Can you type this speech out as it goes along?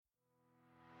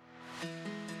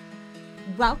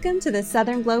Welcome to the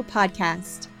Southern Glow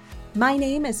podcast. My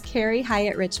name is Carrie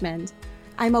Hyatt Richmond.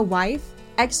 I'm a wife,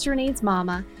 extra needs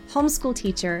mama, homeschool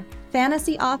teacher,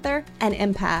 fantasy author, and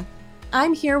empath.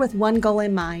 I'm here with one goal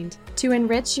in mind, to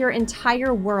enrich your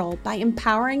entire world by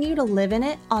empowering you to live in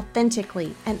it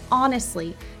authentically and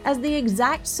honestly as the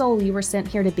exact soul you were sent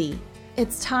here to be.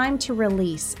 It's time to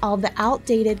release all the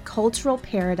outdated cultural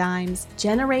paradigms,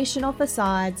 generational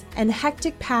facades, and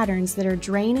hectic patterns that are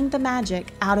draining the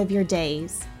magic out of your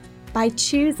days. By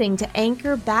choosing to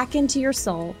anchor back into your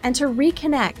soul and to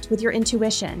reconnect with your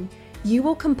intuition, you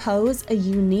will compose a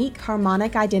unique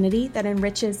harmonic identity that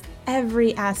enriches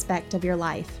every aspect of your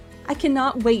life. I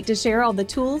cannot wait to share all the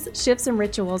tools, shifts, and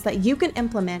rituals that you can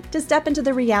implement to step into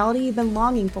the reality you've been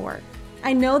longing for.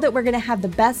 I know that we're going to have the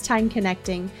best time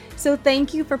connecting, so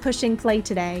thank you for pushing play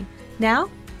today.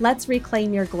 Now, let's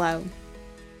reclaim your glow.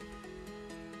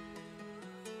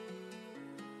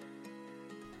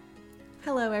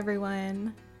 Hello,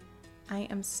 everyone. I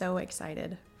am so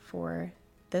excited for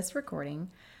this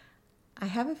recording. I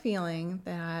have a feeling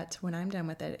that when I'm done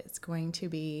with it, it's going to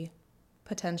be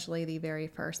potentially the very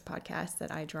first podcast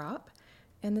that I drop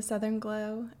in the Southern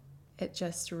Glow. It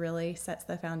just really sets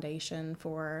the foundation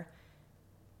for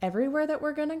everywhere that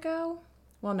we're going to go.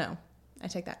 Well, no, I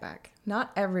take that back.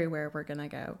 Not everywhere we're going to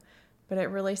go, but it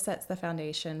really sets the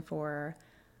foundation for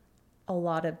a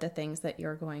lot of the things that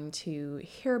you're going to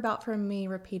hear about from me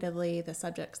repeatedly, the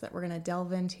subjects that we're going to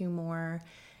delve into more,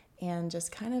 and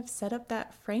just kind of set up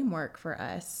that framework for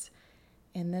us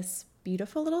in this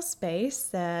beautiful little space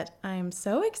that I'm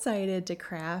so excited to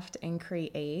craft and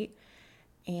create.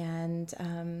 And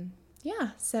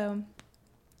so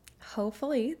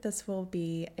hopefully this will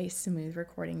be a smooth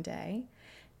recording day.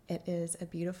 It is a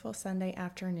beautiful Sunday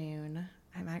afternoon.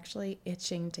 I'm actually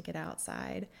itching to get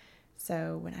outside.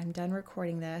 So when I'm done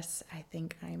recording this, I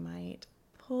think I might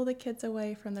pull the kids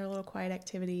away from their little quiet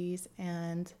activities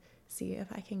and see if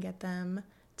I can get them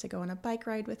to go on a bike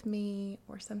ride with me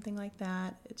or something like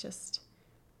that. It just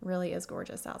really is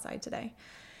gorgeous outside today.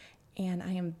 And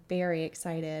I am very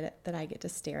excited that I get to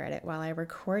stare at it while I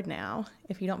record now.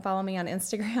 If you don't follow me on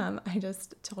Instagram, I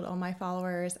just told all my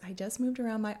followers, I just moved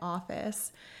around my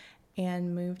office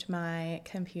and moved my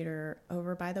computer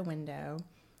over by the window.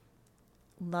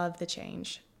 Love the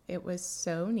change. It was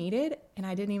so needed, and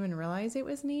I didn't even realize it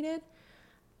was needed.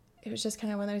 It was just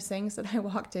kind of one of those things that I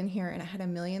walked in here and I had a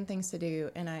million things to do,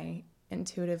 and I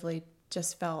intuitively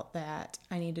just felt that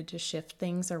I needed to shift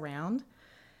things around.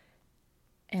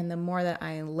 And the more that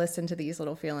I listen to these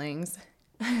little feelings,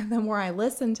 the more I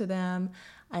listen to them,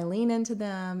 I lean into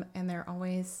them, and they're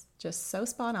always just so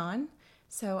spot on.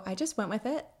 So I just went with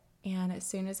it. And as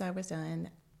soon as I was done,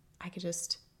 I could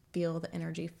just feel the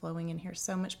energy flowing in here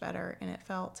so much better. And it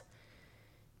felt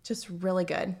just really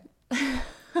good.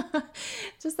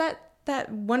 Just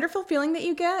that wonderful feeling that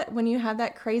you get when you have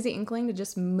that crazy inkling to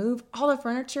just move all the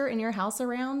furniture in your house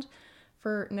around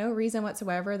for no reason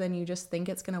whatsoever, then you just think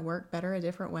it's going to work better a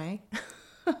different way.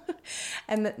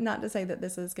 And not to say that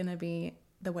this is going to be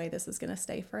the way this is going to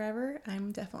stay forever.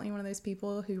 I'm definitely one of those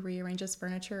people who rearranges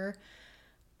furniture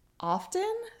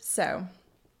often.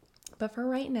 But for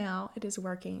right now, it is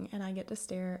working, and I get to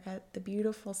stare at the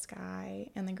beautiful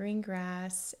sky and the green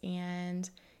grass, and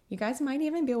you guys might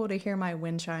even be able to hear my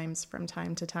wind chimes from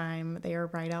time to time. They are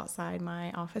right outside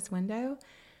my office window.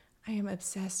 I am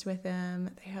obsessed with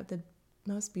them. They have the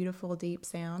most beautiful deep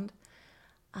sound.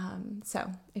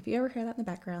 So if you ever hear that in the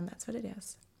background, that's what it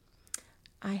is.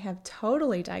 I have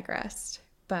totally digressed,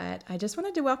 but I just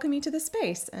wanted to welcome you to the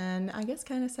space and I guess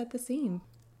kind of set the scene.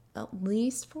 At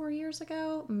least 4 years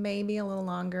ago, maybe a little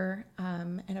longer.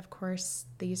 And of course,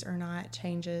 these are not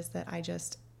changes that I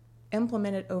just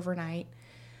implemented overnight.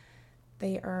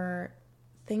 They are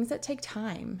things that take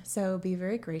time. So be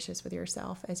very gracious with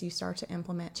yourself as you start to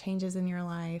implement changes in your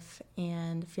life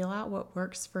and feel out what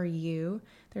works for you.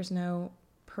 There's no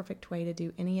perfect way to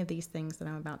do any of these things that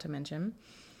I'm about to mention.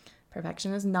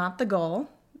 Perfection is not the goal.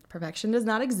 Perfection does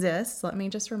not exist. Let me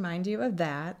just remind you of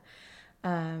that.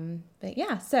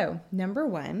 So number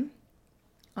one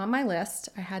on my list,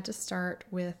 I had to start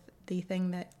with the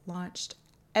thing that launched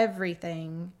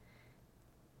everything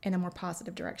in a more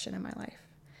positive direction in my life.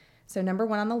 So number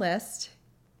one on the list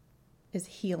is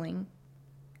healing.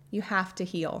 You have to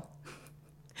heal.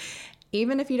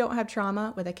 Even if you don't have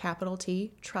trauma with a capital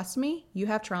T, trust me, you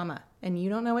have trauma and you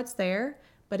don't know it's there,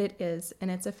 but it is,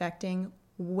 and it's affecting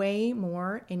way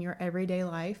more in your everyday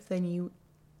life than you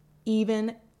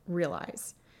even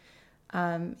realize.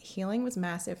 Healing was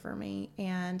massive for me,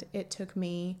 and it took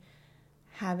me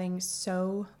having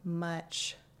so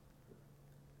much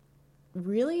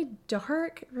really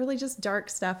dark, really just dark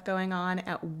stuff going on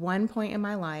at one point in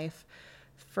my life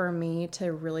for me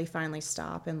to really finally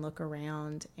stop and look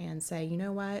around and say, you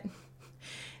know what?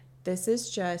 This is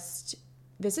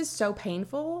so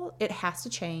painful. It has to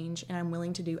change, and I'm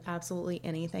willing to do absolutely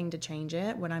anything to change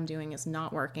it. What I'm doing is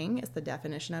not working. It's the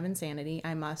definition of insanity.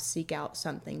 I must seek out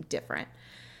something different.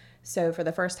 So for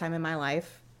the first time in my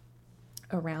life,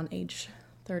 around age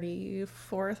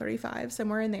 34, 35,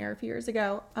 somewhere in there a few years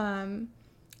ago,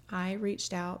 I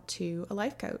reached out to a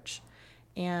life coach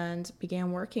and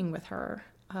began working with her.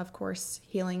 Of course,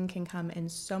 healing can come in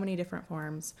so many different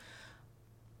forms.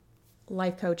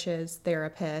 Life coaches,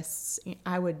 therapists,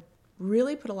 I would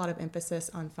really put a lot of emphasis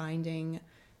on finding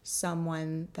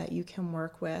someone that you can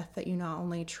work with, that you not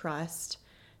only trust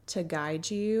to guide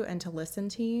you and to listen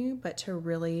to you, but to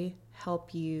really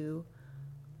help you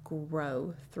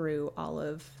grow through all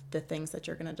of the things that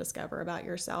you're going to discover about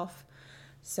yourself.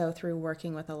 So through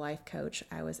working with a life coach,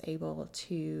 I was able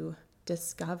to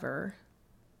discover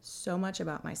so much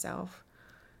about myself,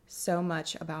 so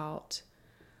much about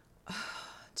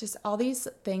just all these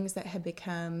things that had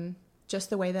become just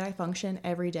the way that I function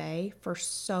every day for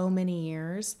so many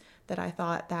years, that I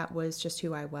thought that was just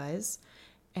who I was.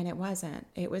 And it wasn't.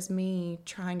 It was me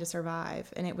trying to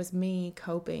survive, and it was me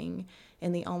coping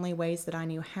in the only ways that I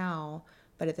knew how.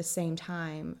 But at the same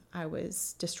time, I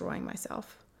was destroying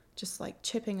myself, just like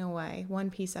chipping away one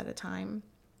piece at a time.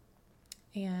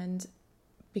 And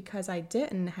because I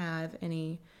didn't have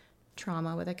any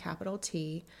trauma with a capital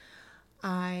T,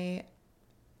 I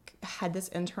had this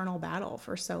internal battle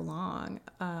for so long,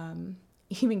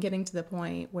 even getting to the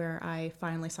point where I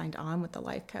finally signed on with the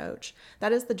life coach.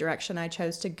 That is the direction I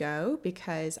chose to go,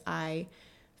 because I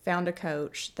found a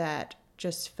coach that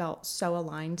just felt so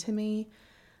aligned to me.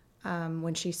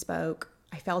 When she spoke,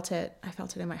 I felt it. I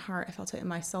felt it in my heart. I felt it in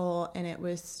my soul. And it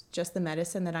was just the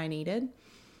medicine that I needed.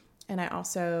 And I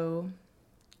also,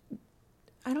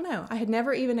 I don't know, I had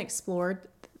never even explored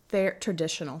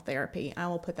traditional therapy. I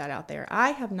will put that out there.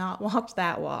 I have not walked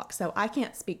that walk, so I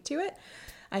can't speak to it.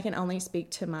 I can only speak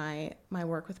to my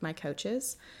work with my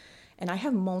coaches. And I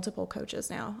have multiple coaches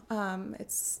now.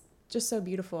 It's just so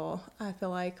beautiful. I feel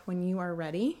like when you are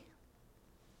ready,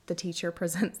 the teacher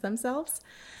presents themselves.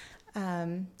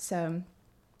 So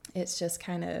it's just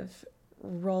kind of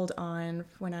rolled on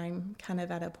when I'm kind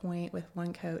of at a point with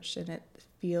one coach, and it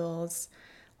feels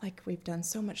like we've done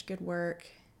so much good work.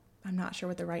 I'm not sure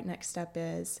what the right next step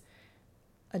is.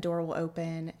 A door will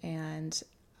open and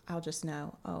I'll just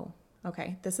know, oh,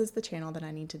 okay, this is the channel that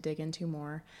I need to dig into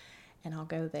more, and I'll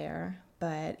go there.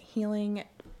 But healing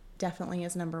definitely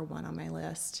is number one on my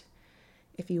list.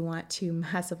 If you want to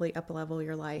massively up-level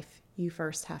your life, you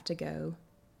first have to go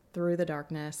through the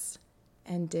darkness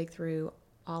and dig through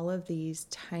all of these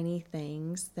tiny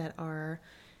things that are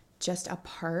just a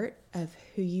part of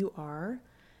who you are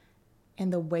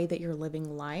and the way that you're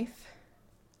living life.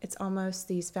 It's almost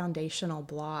these foundational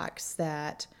blocks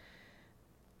that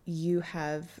you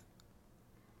have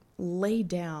laid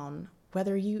down,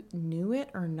 whether you knew it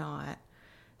or not.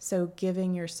 So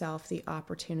giving yourself the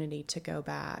opportunity to go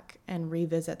back and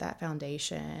revisit that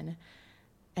foundation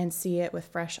and see it with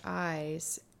fresh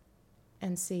eyes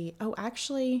and see, oh,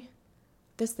 actually,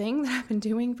 this thing that I've been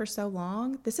doing for so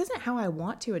long, this isn't how I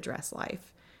want to address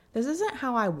life. This isn't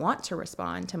how I want to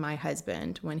respond to my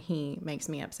husband when he makes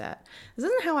me upset. This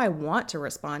isn't how I want to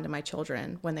respond to my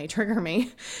children when they trigger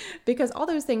me, because all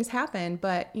those things happen.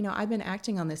 But, I've been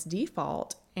acting on this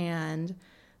default, and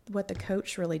what the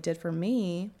coach really did for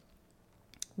me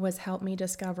was help me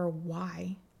discover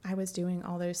why I was doing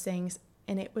all those things.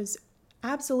 And it was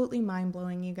absolutely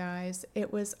mind-blowing, you guys.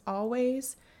 It was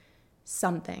always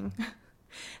something.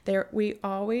 We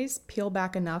always peeled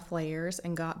back enough layers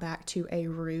and got back to a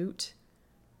root,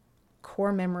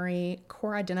 core memory,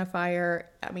 core identifier,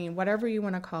 whatever you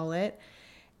want to call it.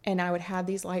 And I would have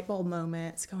these light bulb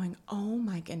moments going, oh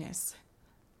my goodness,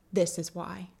 this is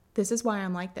why. This is why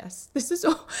I'm like this.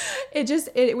 It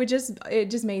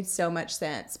just made so much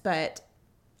sense. But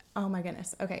oh my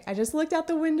goodness. Okay. I just looked out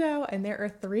the window and there are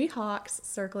 3 hawks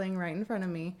circling right in front of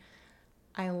me.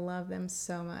 I love them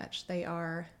so much. They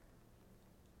are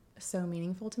so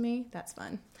meaningful to me. That's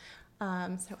fun.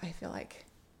 So I feel like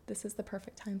this is the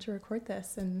perfect time to record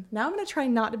this. And now I'm going to try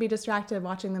not to be distracted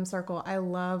watching them circle. I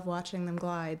love watching them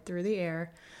glide through the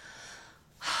air.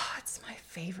 It's my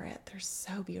favorite. They're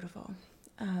so beautiful.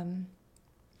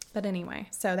 But anyway,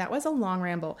 so that was a long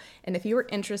ramble. And if you were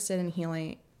interested in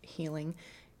healing,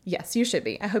 yes, you should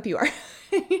be. I hope you are.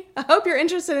 I hope you're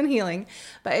interested in healing.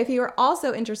 But if you are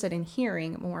also interested in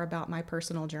hearing more about my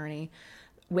personal journey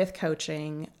with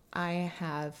coaching, I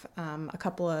have a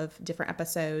couple of different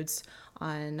episodes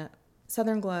on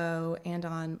Southern Glow and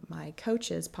on my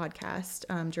coach's podcast,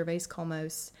 Gervais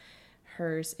Colmos.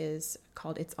 Hers is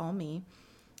called It's All Me.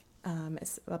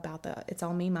 It's about the It's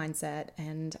All Me mindset,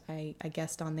 and I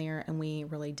guest on there, and we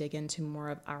really dig into more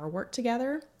of our work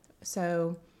together.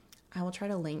 So I will try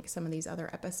to link some of these other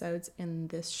episodes in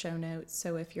this show notes.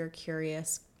 So if you're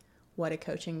curious what a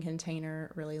coaching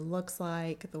container really looks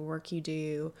like, the work you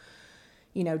do,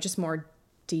 just more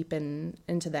deep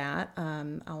into that,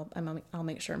 I'll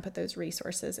make sure and put those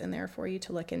resources in there for you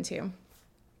to look into.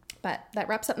 But that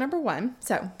wraps up number 1.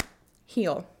 So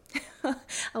heal.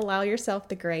 Allow yourself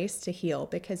the grace to heal,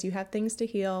 because you have things to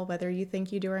heal, whether you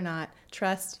think you do or not.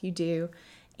 Trust you do,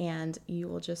 and you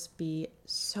will just be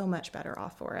so much better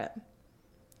off for it.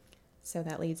 So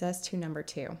that leads us to number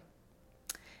 2.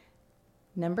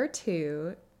 Number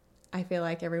 2, I feel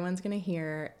like everyone's going to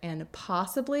hear and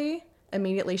possibly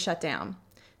immediately shut down.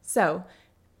 So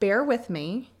bear with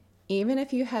me, even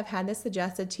if you have had this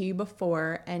suggested to you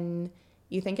before and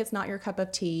you think it's not your cup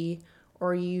of tea,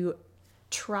 or you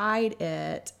tried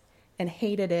it and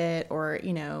hated it, or,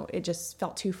 it just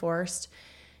felt too forced.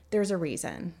 There's a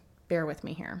reason. Bear with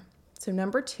me here. So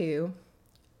number 2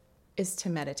 is to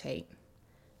meditate.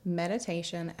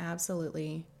 Meditation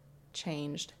absolutely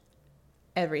changed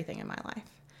everything in my life.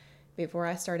 Before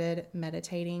I started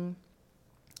meditating,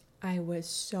 I was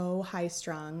so high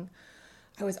strung.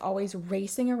 I was always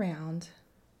racing around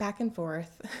back and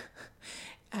forth.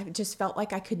 I just felt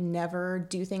like I could never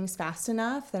do things fast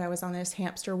enough, that I was on this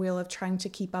hamster wheel of trying to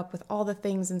keep up with all the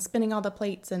things and spinning all the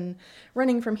plates and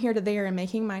running from here to there and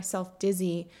making myself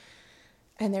dizzy.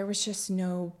 And there was just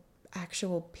no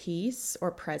actual peace or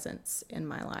presence in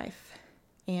my life.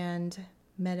 And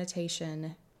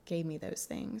meditation gave me those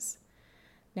things.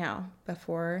 Now,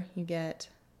 before you get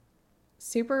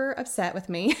super upset with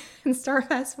me and start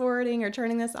fast forwarding or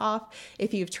turning this off,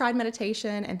 if you've tried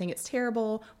meditation and think it's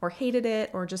terrible or hated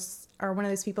it, or just are one of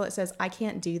those people that says, I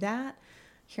can't do that,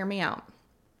 hear me out.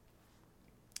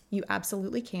 You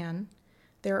absolutely can.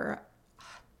 There are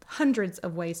hundreds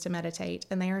of ways to meditate,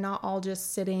 and they are not all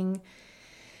just sitting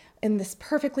in this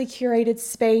perfectly curated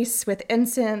space with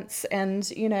incense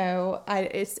and,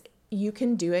 you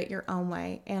can do it your own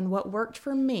way. And what worked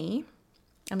for me,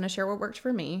 I'm going to share what worked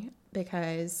for me,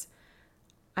 because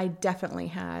I definitely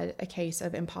had a case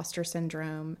of imposter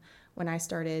syndrome when I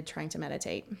started trying to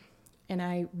meditate. And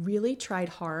I really tried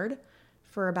hard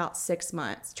for about 6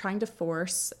 months, trying to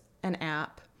force an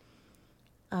app.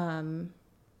 And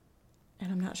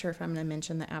I'm not sure if I'm going to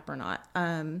mention the app or not.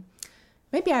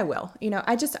 Maybe I will.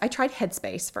 I tried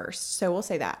Headspace first. So we'll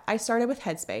say that. I started with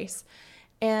Headspace.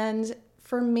 And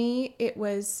for me, it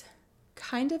was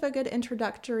kind of a good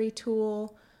introductory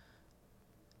tool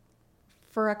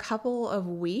for a couple of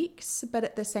weeks, but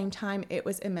at the same time, it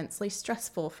was immensely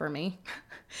stressful for me.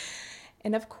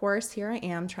 And of course, here I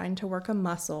am trying to work a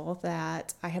muscle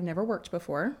that I have never worked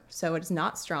before, so it's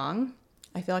not strong.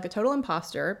 I feel like a total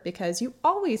imposter, because you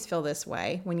always feel this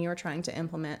way when you are trying to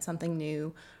implement something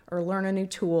new or learn a new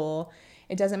tool.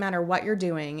 It doesn't matter what you're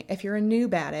doing. If you're a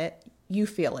noob at it, you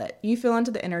feel it. You feel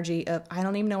into the energy of, I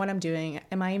don't even know what I'm doing.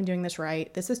 Am I even doing this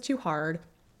right? This is too hard.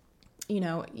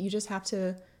 You just have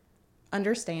to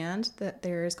understand that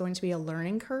there is going to be a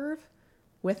learning curve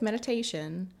with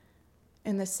meditation,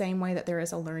 in the same way that there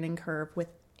is a learning curve with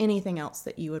anything else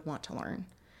that you would want to learn.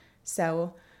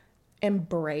 So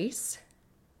embrace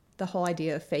the whole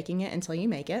idea of faking it until you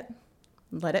make it.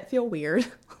 Let it feel weird.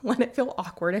 Let it feel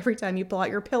awkward every time you pull out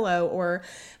your pillow or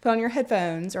put on your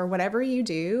headphones or whatever you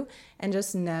do. And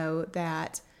just know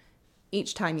that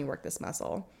each time you work this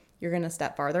muscle, you're going to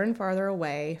step farther and farther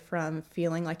away from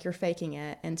feeling like you're faking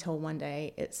it, until one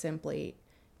day it simply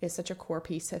is such a core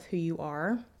piece of who you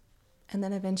are. And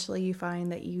then eventually you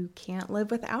find that you can't live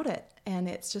without it. And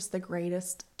it's just the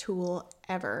greatest tool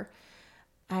ever.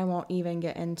 I won't even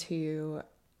get into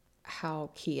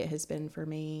how key it has been for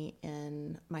me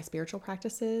in my spiritual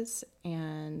practices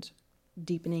and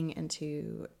deepening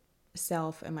into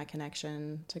self and my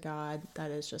connection to God.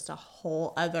 That is just a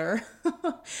whole other,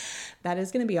 that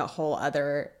is going to be a whole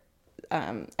other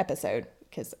episode,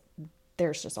 because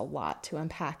there's just a lot to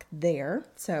unpack there.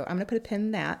 So I'm going to put a pin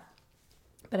in that.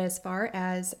 But as far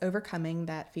as overcoming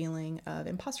that feeling of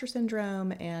imposter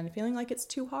syndrome and feeling like it's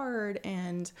too hard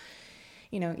and,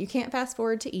 you can't fast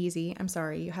forward to easy. I'm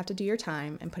sorry, you have to do your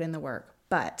time and put in the work.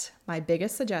 But my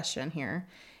biggest suggestion here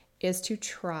is to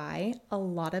try a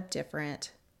lot of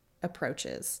different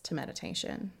approaches to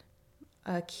meditation.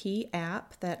 A key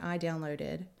app that I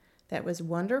downloaded that was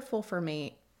wonderful for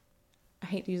me I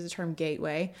hate to use the term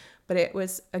gateway, but it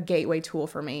was a gateway tool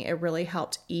for me. It really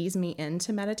helped ease me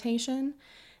into meditation.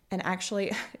 And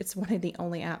actually, it's one of the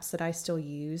only apps that I still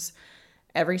use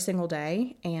every single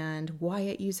day. And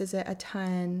Wyatt uses it a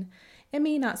ton, and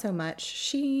me not so much.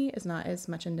 She is not as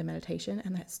much into meditation,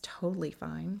 and that's totally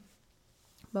fine.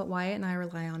 But Wyatt and I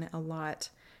rely on it a lot.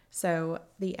 So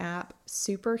the app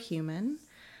Superhuman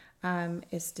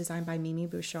is designed by Mimi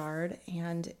Bouchard,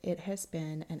 and it has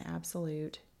been an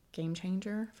absolute game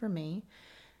changer for me.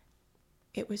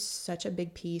 It was such a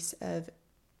big piece of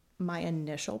my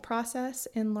initial process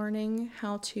in learning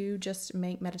how to just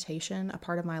make meditation a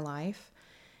part of my life.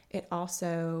 It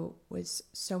also was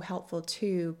so helpful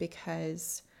too,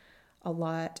 because a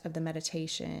lot of the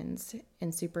meditations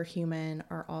in Superhuman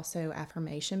are also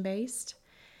affirmation based.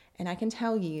 And I can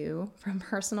tell you from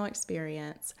personal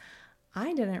experience,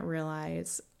 I didn't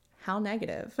realize how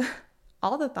negative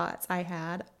all the thoughts I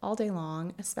had all day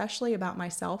long, especially about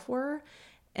myself, were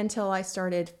until I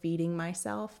started feeding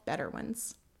myself better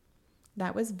ones.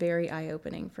 That was very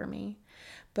eye-opening for me.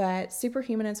 But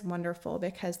Superhuman is wonderful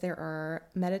because there are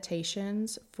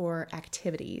meditations for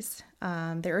activities.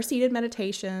 There are seated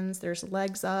meditations, there's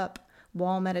legs up,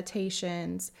 wall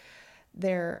meditations.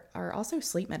 There are also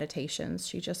sleep meditations.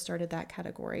 She just started that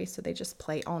category. So they just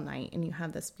play all night and you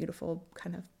have this beautiful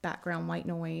kind of background white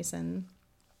noise and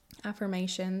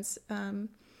affirmations.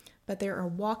 But there are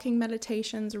walking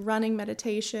meditations, running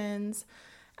meditations,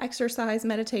 exercise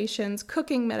meditations,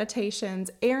 cooking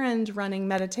meditations, errand running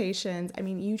meditations. I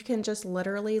mean, you can just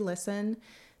literally listen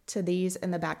to these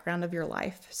in the background of your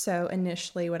life. So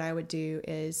initially what I would do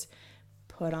is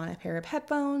put on a pair of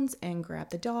headphones and grab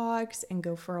the dogs and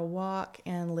go for a walk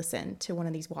and listen to one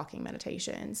of these walking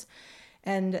meditations.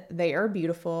 And they are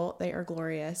beautiful, they are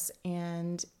glorious,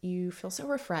 and you feel so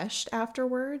refreshed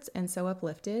afterwards and so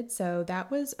uplifted. So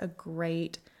that was a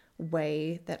great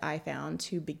way that I found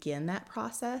to begin that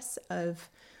process of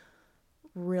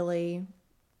really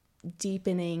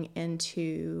deepening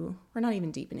into, or not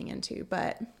even deepening into,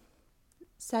 but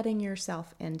setting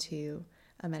yourself into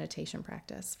a meditation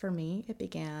practice. For me, it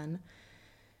began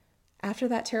after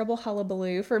that terrible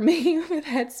hullabaloo for me with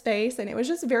Headspace, and it was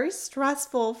just very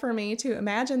stressful for me to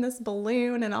imagine this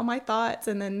balloon and all my thoughts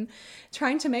and then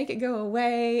trying to make it go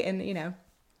away, and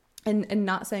and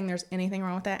not saying there's anything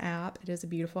wrong with that app. It is a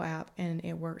beautiful app and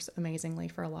it works amazingly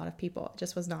for a lot of people. It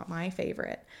just was not my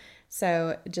favorite.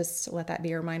 So just let that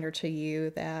be a reminder to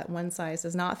you that one size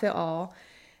does not fit all.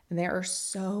 And there are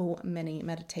so many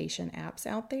meditation apps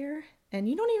out there. And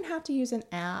you don't even have to use an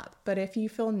app, but if you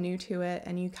feel new to it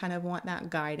and you kind of want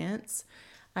that guidance,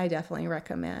 I definitely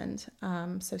recommend.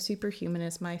 So Superhuman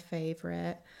is my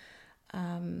favorite.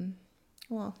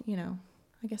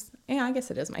 I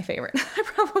guess it is my favorite. I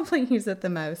probably use it the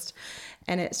most.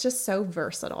 And it's just so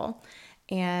versatile.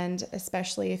 And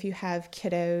especially if you have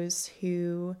kiddos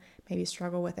who maybe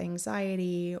struggle with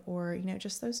anxiety or,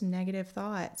 just those negative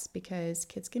thoughts, because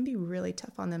kids can be really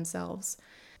tough on themselves,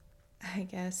 I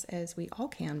guess, as we all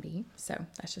can be. So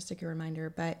that's just a good reminder,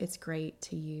 but it's great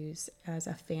to use as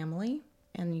a family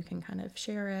and you can kind of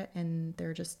share it. And there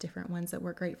are just different ones that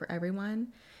work great for everyone.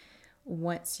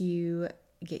 Once you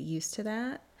get used to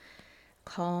that,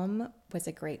 Calm was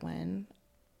a great one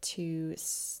to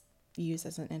use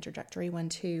as an introductory one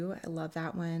too. I love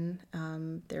that one.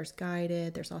 There's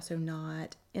Guided. There's also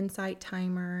Not. Insight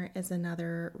Timer is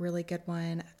another really good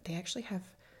one. They actually have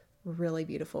really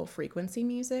beautiful frequency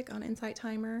music on Insight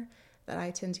Timer that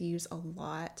I tend to use a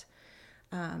lot.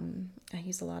 I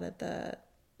use a lot of the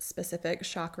specific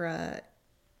chakra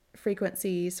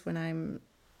frequencies when I'm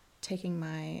taking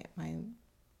my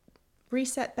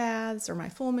reset baths or my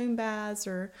full moon baths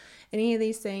or any of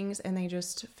these things, and they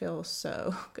just feel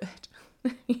so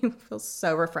good. You feel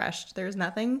so refreshed. There's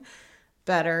nothing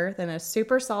better than a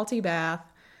super salty bath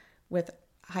with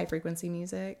high frequency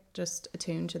music just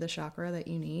attuned to the chakra that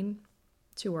you need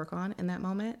to work on in that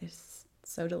moment. It's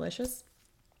so delicious.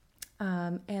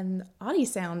 And Audi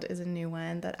Sound is a new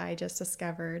one that I just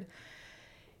discovered,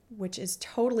 which is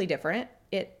totally different.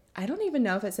 I don't even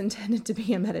know if it's intended to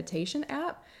be a meditation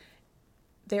app.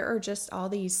 There are just all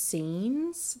these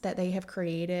scenes that they have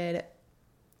created,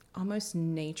 almost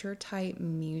nature type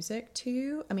music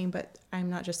to. But I'm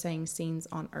not just saying scenes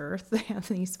on Earth. They have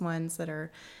these ones that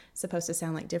are supposed to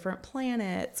sound like different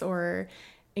planets or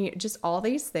just all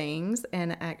these things.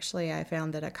 And actually I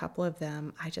found that a couple of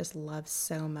them I just love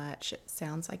so much. It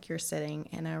sounds like you're sitting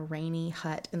in a rainy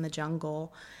hut in the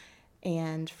jungle.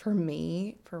 And for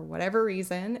me, for whatever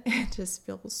reason, it just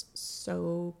feels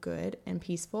so good and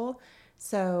peaceful.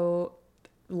 So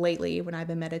lately when I've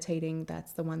been meditating,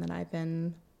 that's the one that I've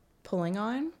been pulling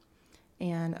on.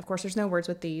 And of course, there's no words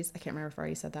with these. I can't remember if I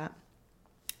already said that.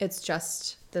 It's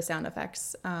just the sound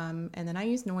effects. And then I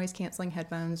use noise canceling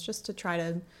headphones just to try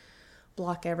to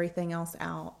block everything else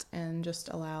out and just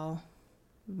allow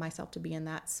myself to be in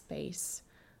that space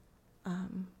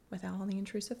without all the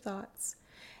intrusive thoughts.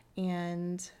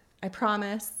 And I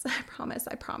promise,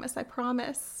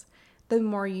 the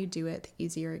more you do it, the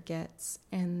easier it gets.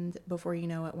 And before you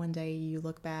know it, one day you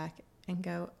look back and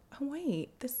go, oh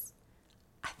wait,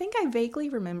 I think I vaguely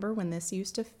remember when this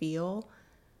used to feel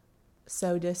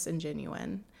so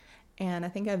disingenuous. And I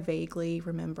think I vaguely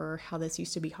remember how this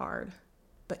used to be hard.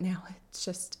 But now it's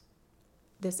just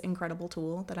this incredible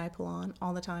tool that I pull on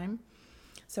all the time.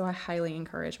 So I highly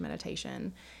encourage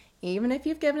meditation. Even if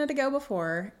you've given it a go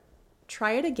before,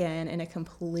 try it again in a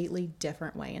completely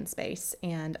different way in space.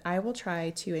 And I will try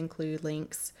to include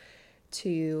links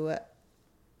to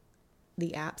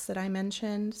the apps that I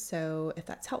mentioned. So if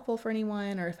that's helpful for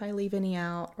anyone, or if I leave any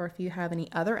out, or if you have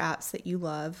any other apps that you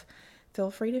love,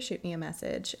 feel free to shoot me a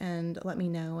message and let me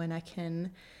know. And I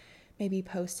can maybe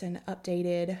post an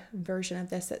updated version of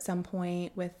this at some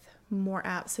point with more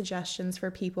app suggestions for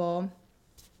people.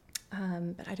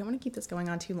 But I don't want to keep this going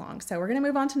on too long. So we're going to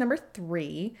move on to number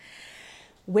 3,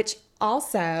 which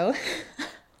also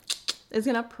is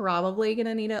probably going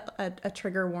to need a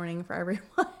trigger warning for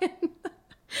everyone.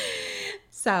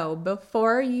 So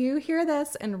before you hear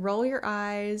this and roll your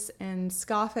eyes and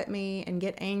scoff at me and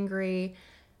get angry,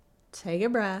 take a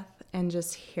breath and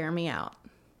just hear me out.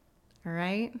 All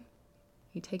right?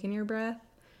 You taking your breath?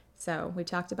 So we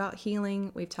talked about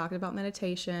healing. We've talked about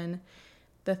meditation.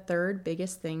 The third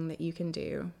biggest thing that you can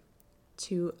do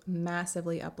to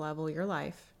massively uplevel your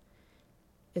life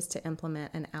is to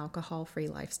implement an alcohol-free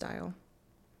lifestyle.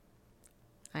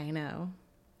 I know.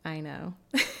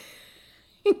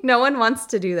 No one wants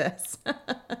to do this.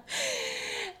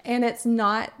 And it's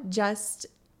not just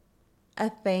a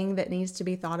thing that needs to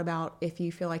be thought about if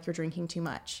you feel like you're drinking too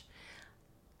much.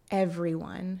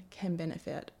 Everyone can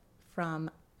benefit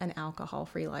from an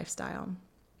alcohol-free lifestyle.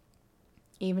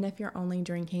 Even if you're only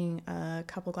drinking a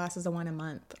couple glasses of wine a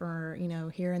month, or,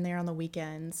 here and there on the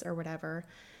weekends or whatever,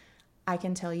 I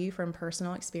can tell you from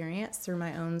personal experience through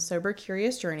my own sober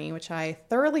curious journey, which I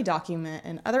thoroughly document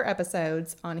in other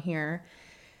episodes on here,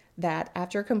 that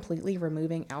after completely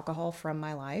removing alcohol from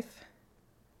my life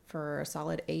for a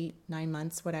solid 8-9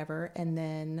 months, whatever, and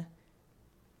then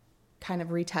kind of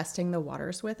retesting the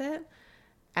waters with it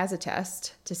as a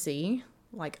test to see,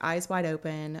 like eyes wide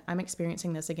open, I'm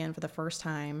experiencing this again for the first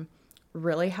time.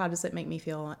 Really, how does it make me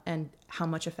feel and how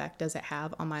much effect does it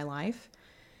have on my life?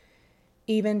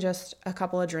 Even just a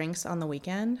couple of drinks on the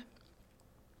weekend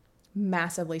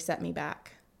massively set me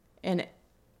back in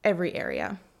every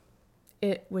area.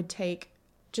 It would take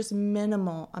just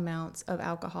minimal amounts of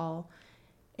alcohol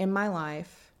in my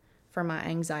life for my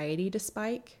anxiety to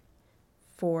spike,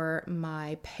 for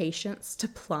my patience to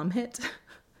plummet,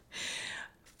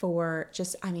 for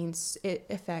just, it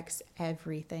affects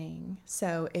everything.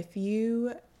 So if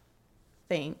you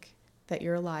think that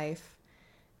your life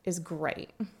is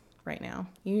great right now,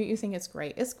 you think it's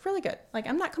great, it's really good. Like,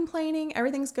 I'm not complaining,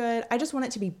 everything's good. I just want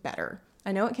it to be better.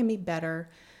 I know it can be better.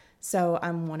 So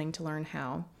I'm wanting to learn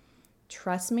how.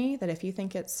 Trust me that if you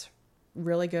think it's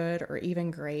really good or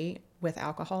even great with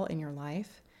alcohol in your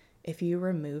life, if you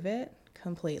remove it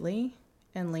completely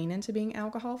and lean into being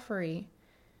alcohol free,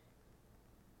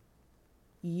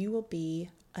 you will be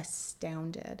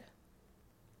astounded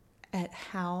at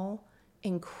how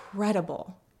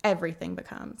incredible everything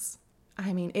becomes.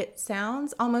 It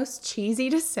sounds almost cheesy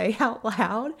to say out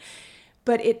loud,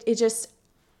 but it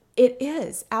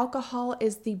is. Alcohol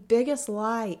is the biggest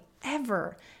lie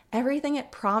ever. Everything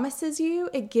it promises you,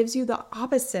 it gives you the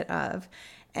opposite of.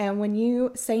 And when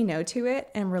you say no to it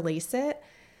and release it,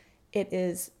 it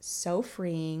is so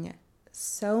freeing,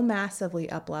 so massively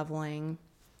upleveling.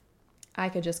 I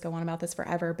could just go on about this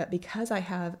forever, but because I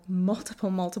have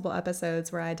multiple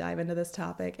episodes where I dive into this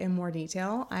topic in more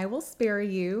detail, I will spare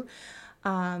you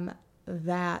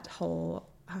that whole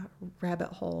rabbit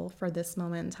hole for this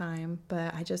moment in time,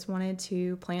 but I just wanted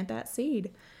to plant that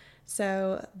seed.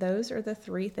 So those are the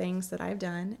 3 things that I've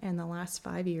done in the last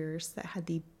 5 years that had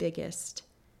the biggest,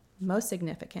 most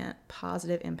significant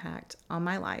positive impact on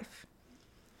my life.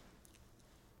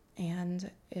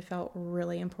 And it felt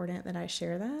really important that I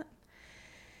share that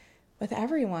with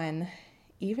everyone,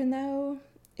 even though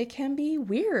it can be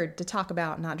weird to talk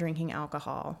about not drinking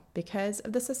alcohol because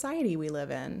of the society we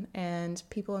live in. And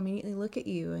people immediately look at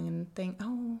you and think,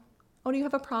 oh, do you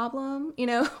have a problem?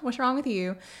 What's wrong with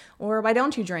you? Or why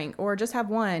don't you drink? Or just have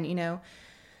one,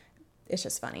 It's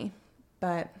just funny.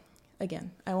 But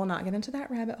again, I will not get into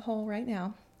that rabbit hole right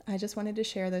now. I just wanted to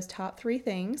share those top 3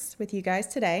 things with you guys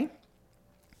today.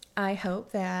 I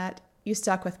hope that you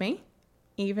stuck with me,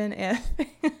 even if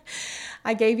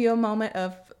I gave you a moment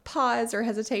of pause or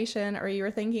hesitation, or you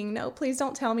were thinking, no, please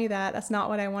don't tell me that. That's not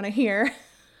what I want to hear.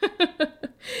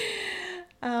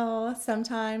 Oh,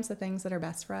 sometimes the things that are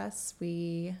best for us,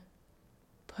 we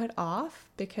put off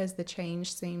because the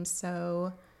change seems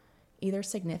so either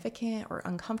significant or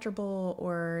uncomfortable,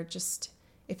 or just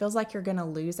it feels like you're going to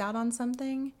lose out on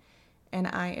something. And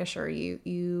I assure you,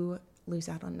 you lose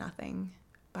out on nothing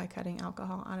by cutting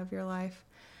alcohol out of your life.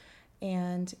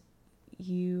 And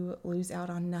you lose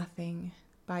out on nothing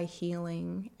by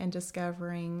healing and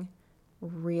discovering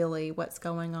really what's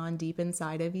going on deep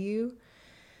inside of you.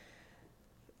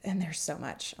 And there's so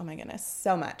much, oh my goodness,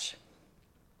 so much.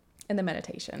 And the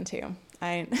meditation too.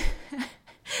 I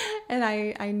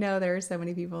know there are so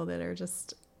many people that are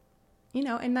just,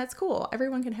 and that's cool.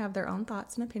 Everyone can have their own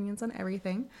thoughts and opinions on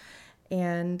everything.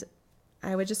 And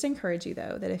I would just encourage you,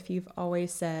 though, that if you've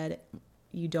always said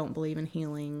you don't believe in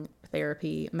healing,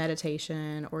 therapy,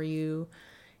 meditation, or you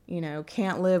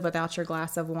can't live without your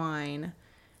glass of wine,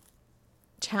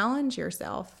 challenge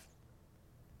yourself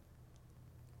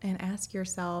and ask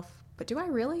yourself, but do I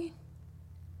really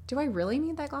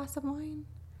need that glass of wine?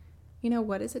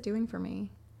 What is it doing for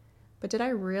me? But did I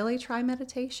really try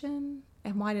meditation?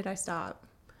 And why did I stop?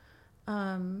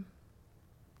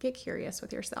 Get curious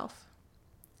with yourself.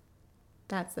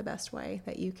 That's the best way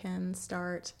that you can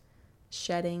start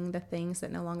shedding the things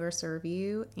that no longer serve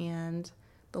you and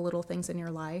the little things in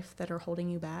your life that are holding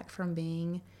you back from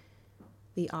being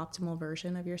the optimal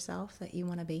version of yourself that you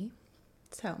want to be.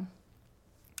 So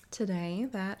today,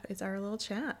 that is our little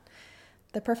chat.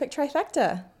 The perfect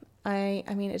trifecta. I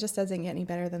mean, it just doesn't get any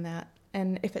better than that.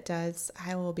 And if it does,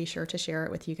 I will be sure to share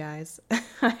it with you guys.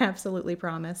 I absolutely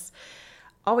promise.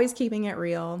 Always keeping it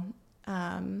real.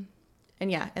 And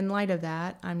yeah, in light of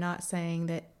that, I'm not saying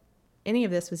that any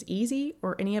of this was easy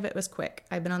or any of it was quick.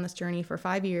 I've been on this journey for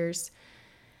 5 years.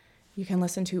 You can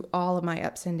listen to all of my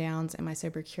ups and downs in my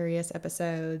Sober Curious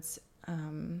episodes.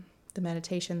 The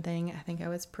meditation thing, I think I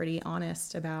was pretty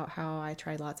honest about how I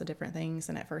tried lots of different things.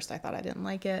 And at first I thought I didn't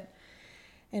like it.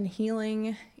 And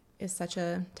healing is such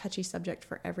a touchy subject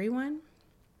for everyone.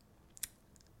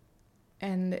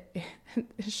 And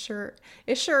it sure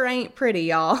ain't pretty,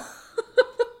 y'all.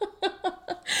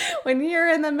 When you're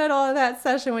in the middle of that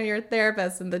session with your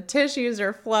therapist and the tissues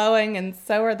are flowing and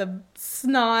so are the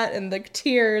snot and the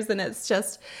tears, and it's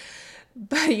just,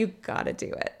 but you gotta do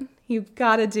it. You've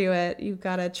got to do it. You've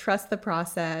got to trust the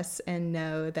process and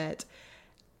know that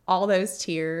all those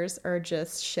tears are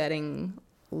just shedding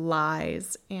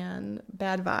lies and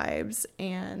bad vibes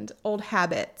and old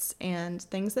habits and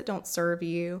things that don't serve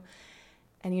you.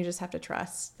 And you just have to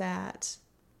trust that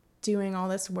doing all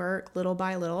this work little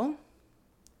by little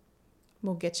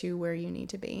will get you where you need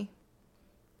to be.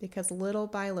 Because little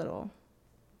by little,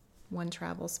 one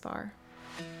travels far.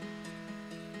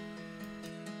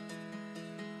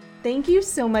 Thank you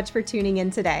so much for tuning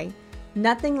in today.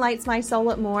 Nothing lights my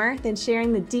soul up more than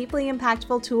sharing the deeply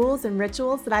impactful tools and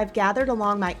rituals that I've gathered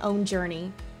along my own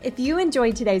journey. If you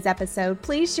enjoyed today's episode,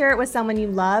 please share it with someone you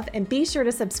love and be sure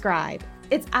to subscribe.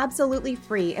 It's absolutely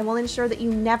free and will ensure that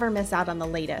you never miss out on the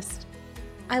latest.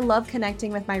 I love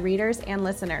connecting with my readers and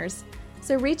listeners,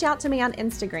 so reach out to me on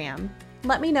Instagram.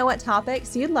 Let me know what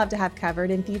topics you'd love to have covered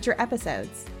in future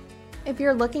episodes. If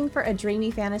you're looking for a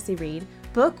dreamy fantasy read,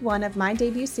 Book 1 of my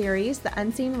debut series, The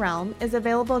Unseen Realm, is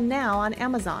available now on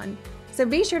Amazon. So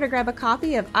be sure to grab a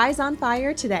copy of Eyes on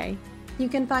Fire today. You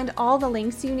can find all the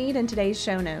links you need in today's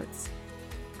show notes.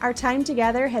 Our time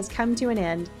together has come to an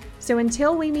end, so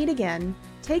until we meet again,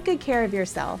 take good care of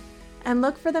yourself and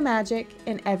look for the magic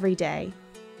in every day.